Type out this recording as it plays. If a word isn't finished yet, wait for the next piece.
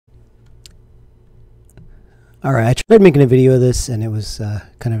All right, I tried making a video of this and it was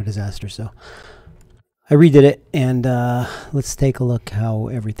kind of a disaster, so I redid it, and let's take a look how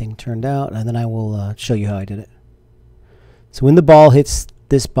everything turned out, and then I will show you how I did it. So when the ball hits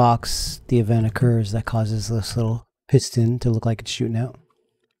this box, the event occurs that causes this little piston to look like it's shooting out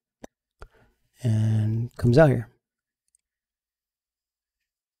and comes out here.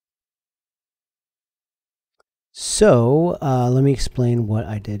 So let me explain what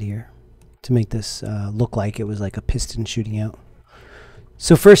I did here to make this look like it was like a piston shooting out.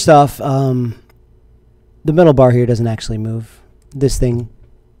 So first off, the metal bar here doesn't actually move. This thing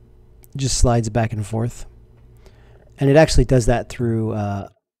just slides back and forth. And it actually does that through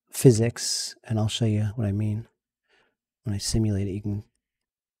physics, and I'll show you what I mean. When I simulate it, you can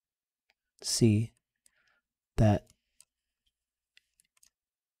see that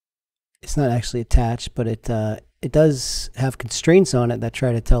it's not actually attached, but it does have constraints on it that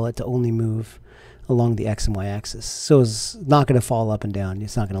try to tell it to only move along the X and Y axis. So it's not going to fall up and down.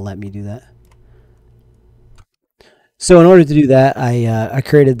 It's not going to let me do that. So in order to do that, I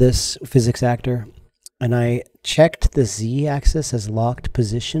created this physics actor, and I checked the Z axis as locked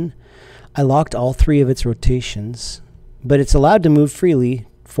position. I locked all three of its rotations, but it's allowed to move freely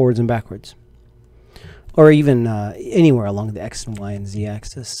forwards and backwards, or even anywhere along the X and Y and Z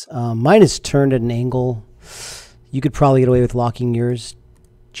axis. Mine is turned at an angle. You could probably get away with locking yours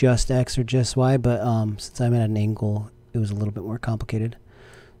just X or just Y, but since I'm at an angle, it was a little bit more complicated.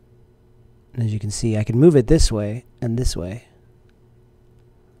 And as you can see, I can move it this way, but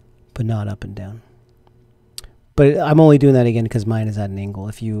not up and down. But I'm only doing that again because mine is at an angle.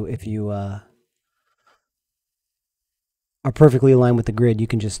 If you are perfectly aligned with the grid, you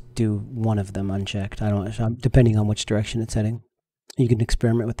can just do one of them unchecked. Depending on which direction it's heading. You can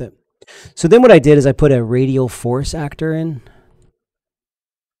experiment with it. So then what I did is I put a radial force actor in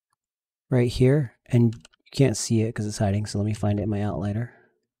right here, and you can't see it because it's hiding. So let me find it in my outliner.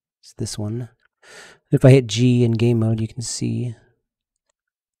 It's this one. If I hit G in game mode, you can see.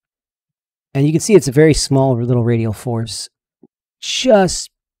 And you can see it's a very small little radial force, just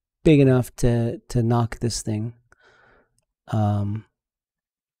big enough to knock this thing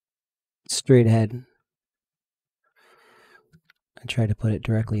straight ahead. I tried to put it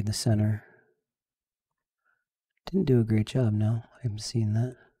directly in the center. Didn't do a great job, no. I haven't seen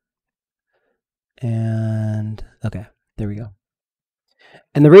that. And okay, there we go.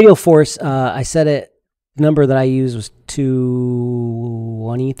 And the radial force, I set it, the number that I used was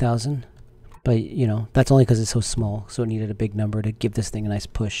 220,000. But, you know, that's only because it's so small. So it needed a big number to give this thing a nice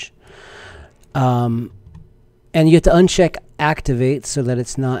push. And you have to uncheck activate so that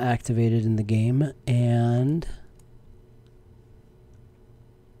it's not activated in the game. And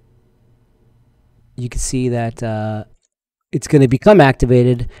you can see that it's going to become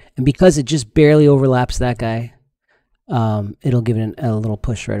activated. And because it just barely overlaps that guy, it'll give it a little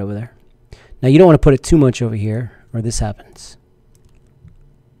push right over there. Now, you don't want to put it too much over here, or this happens.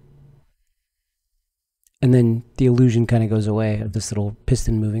 And then the illusion kind of goes away of this little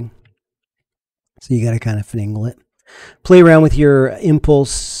piston moving. So you got to kind of finagle it. Play around with your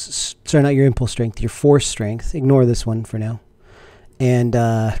impulse, sorry, not your impulse strength, your force strength. Ignore this one for now. And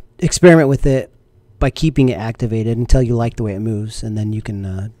experiment with it by keeping it activated until you like the way it moves, and then you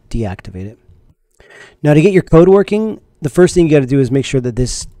can deactivate it. Now to get your code working, the first thing you got to do is make sure that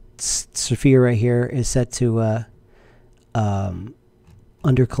this sphere right here is set to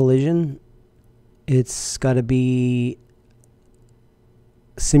under collision. It's got to be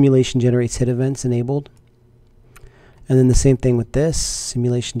simulation generates hit events enabled. And then the same thing with this,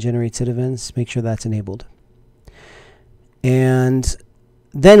 simulation generates hit events, make sure that's enabled. And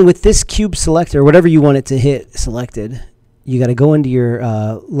then with this cube selector, whatever you want it to hit selected, you got to go into your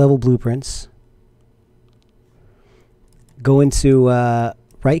level blueprints, go into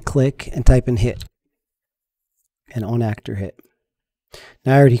right click and type in hit, and on actor hit.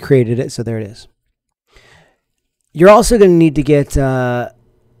 Now I already created it, so there it is. You're also going to need to get the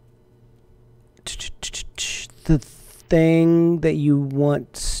thing that you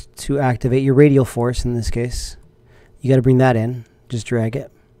want to activate, your radial force in this case. You got to bring that in. Just drag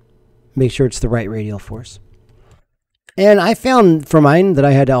it. Make sure it's the right radial force. And I found for mine that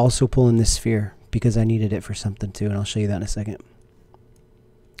I had to also pull in this sphere because I needed it for something too, and I'll show you that in a second.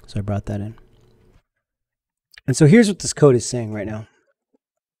 So I brought that in. And so here's what this code is saying right now.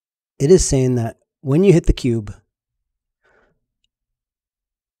 It is saying that when you hit the cube,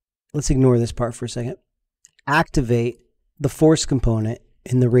 let's ignore this part for a second, activate the force component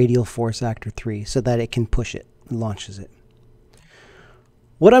in the radial force actor 3 so that it can push it and launches it.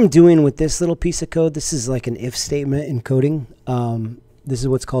 What I'm doing with this little piece of code, this is like an if statement in coding. This is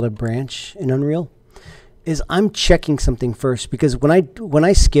what's called a branch in Unreal. is I'm checking something first, because when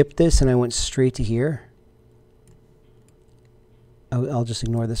I skipped this and I went straight to here, I'll just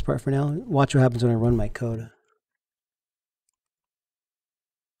ignore this part for now. Watch what happens when I run my code.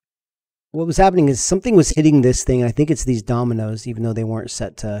 What was happening is something was hitting this thing. And I think it's these dominoes, even though they weren't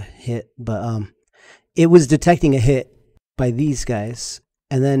set to hit. But it was detecting a hit by these guys,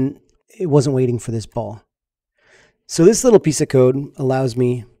 and then it wasn't waiting for this ball. So this little piece of code allows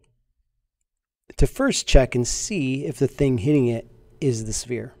me to first check and see if the thing hitting it is the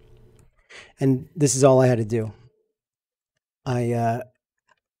sphere. And this is all I had to do. I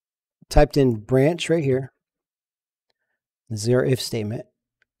typed in branch right here. This is our if statement.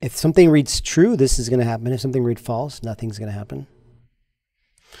 If something reads true, this is going to happen. If something reads false, nothing's going to happen.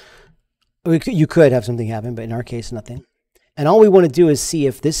 You could have something happen, but in our case, nothing. And all we want to do is see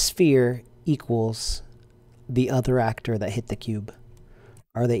if this sphere equals the other actor that hit the cube.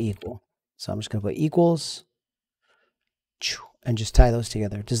 Are they equal? So I'm just going to put equals and just tie those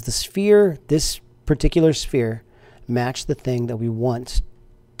together. Does the sphere, this particular sphere, match the thing that we want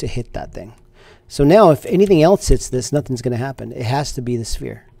to hit that thing? So now if anything else hits this, nothing's going to happen. It has to be the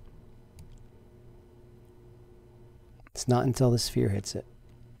sphere. It's not until the sphere hits it.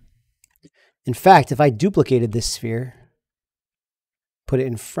 In fact, if I duplicated this sphere, put it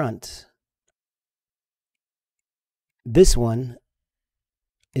in front, this one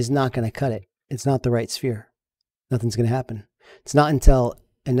is not going to cut it. It's not the right sphere. Nothing's going to happen. It's not until,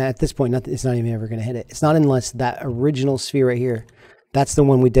 and at this point, it's not even ever going to hit it. It's not unless that original sphere right here, that's the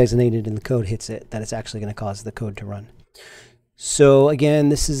one we designated in the code, hits it, that it's actually going to cause the code to run. So again,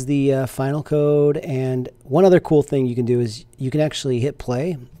 this is the final code. And one other cool thing you can do is you can actually hit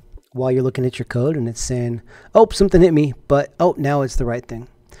play while you're looking at your code, and it's saying, oh, something hit me, but oh, now it's the right thing.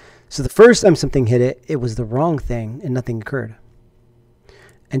 So the first time something hit it, it was the wrong thing and nothing occurred.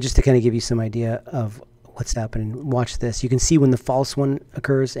 And just to kind of give you some idea of what's happening, watch this. You can see when the false one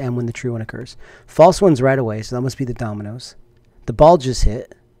occurs and when the true one occurs. False one's right away, so that must be the dominoes. The ball just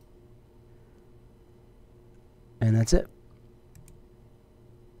hit. And that's it.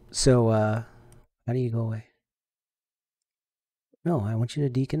 So how do you go away? No, I want you to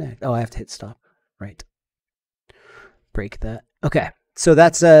deconnect. Oh, I have to hit stop. Right. Break that. Okay. So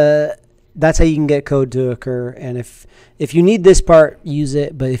that's how you can get code to occur. And if you need this part, use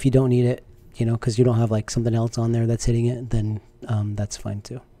it. But if you don't need it, you know, because you don't have like something else on there that's hitting it, then that's fine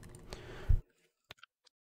too.